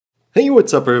Hey,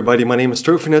 what's up everybody? My name is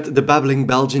TroVNut, the babbling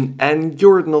Belgian, and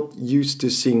you're not used to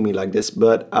seeing me like this,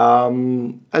 but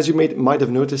as you might have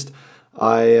noticed,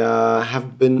 I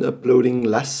have been uploading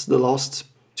less the last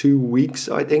 2 weeks,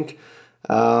 I think,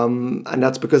 and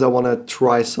that's because I want to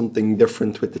try something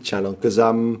different with the channel, because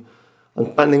I'm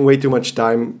spending way too much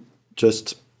time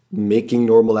just making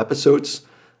normal episodes,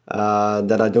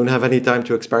 that I don't have any time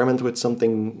to experiment with some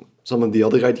of the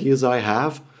other ideas I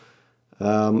have.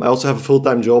 I also have a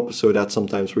full-time job, so that's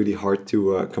sometimes really hard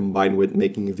to combine with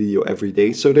making a video every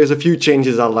day. So there's a few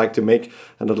changes I'd like to make,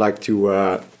 and I'd like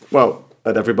to, well,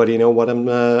 let everybody know what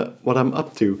I'm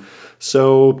up to.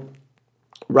 So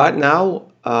right now,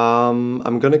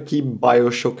 I'm gonna keep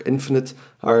BioShock Infinite,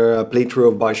 our playthrough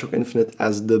of BioShock Infinite,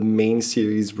 as the main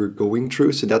series we're going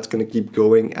through. So that's gonna keep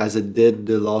going as it did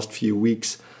the last few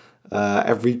weeks.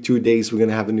 Every 2 days, we're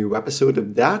gonna have a new episode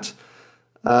of that.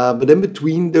 But in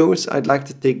between those, I'd like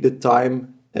to take the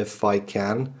time, if I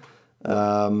can,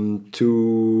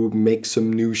 to make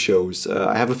some new shows.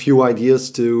 I have a few ideas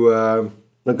to,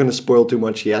 not going to spoil too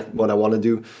much yet what I want to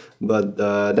do, but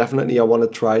definitely I want to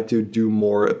try to do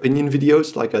more opinion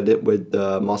videos like I did with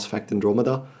Mass Effect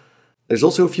Andromeda. There's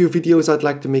also a few videos I'd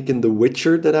like to make in The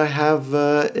Witcher that I have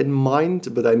in mind,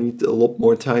 but I need a lot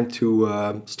more time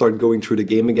to start going through the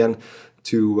game again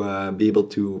to be able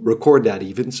to record that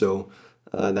even, so...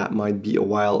 that might be a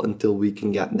while until we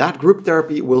can get that. Group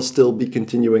therapy will still be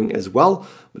continuing as well,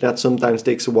 but that sometimes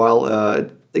takes a while. It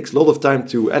takes a lot of time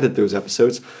to edit those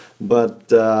episodes, but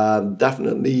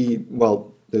definitely,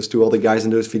 well, there's two other guys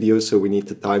in those videos, so we need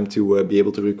the time to be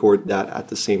able to record that at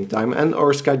the same time, and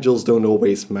our schedules don't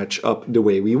always match up the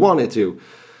way we want it to.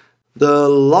 The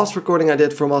last recording I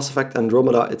did for Mass Effect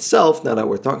Andromeda itself, now that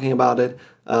we're talking about it,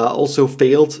 also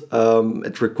failed.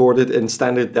 It recorded in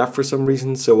standard def for some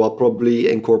reason, so I'll probably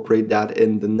incorporate that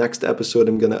in the next episode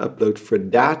I'm gonna upload for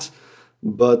that.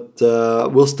 But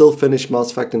we'll still finish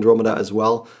Mass Effect Andromeda as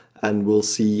well, and we'll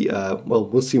see. Well,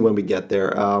 we'll see when we get there.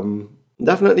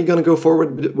 Definitely gonna go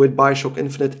forward with BioShock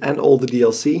Infinite and all the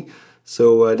DLC.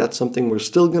 So that's something we're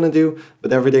still gonna do,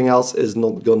 but everything else is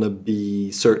not gonna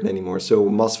be certain anymore. So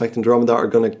Mass Effect Andromeda are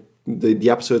gonna, the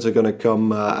episodes are gonna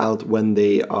come out when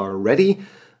they are ready.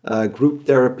 Group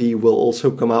therapy will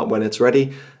also come out when it's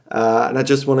ready, and I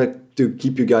just wanted to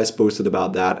keep you guys posted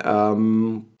about that.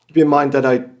 Keep in mind that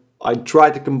I try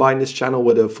to combine this channel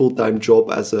with a full-time job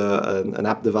as an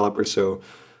app developer, so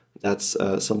that's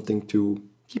something to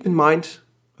keep in mind.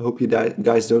 I hope you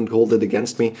guys don't hold it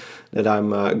against me that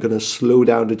I'm gonna slow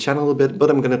down the channel a bit,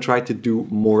 but I'm gonna try to do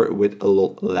more with a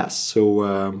lot less.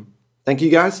 So thank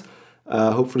you guys.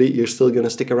 Hopefully you're still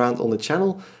gonna stick around on the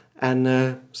channel,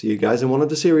 and see you guys in one of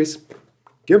the series.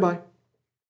 Goodbye.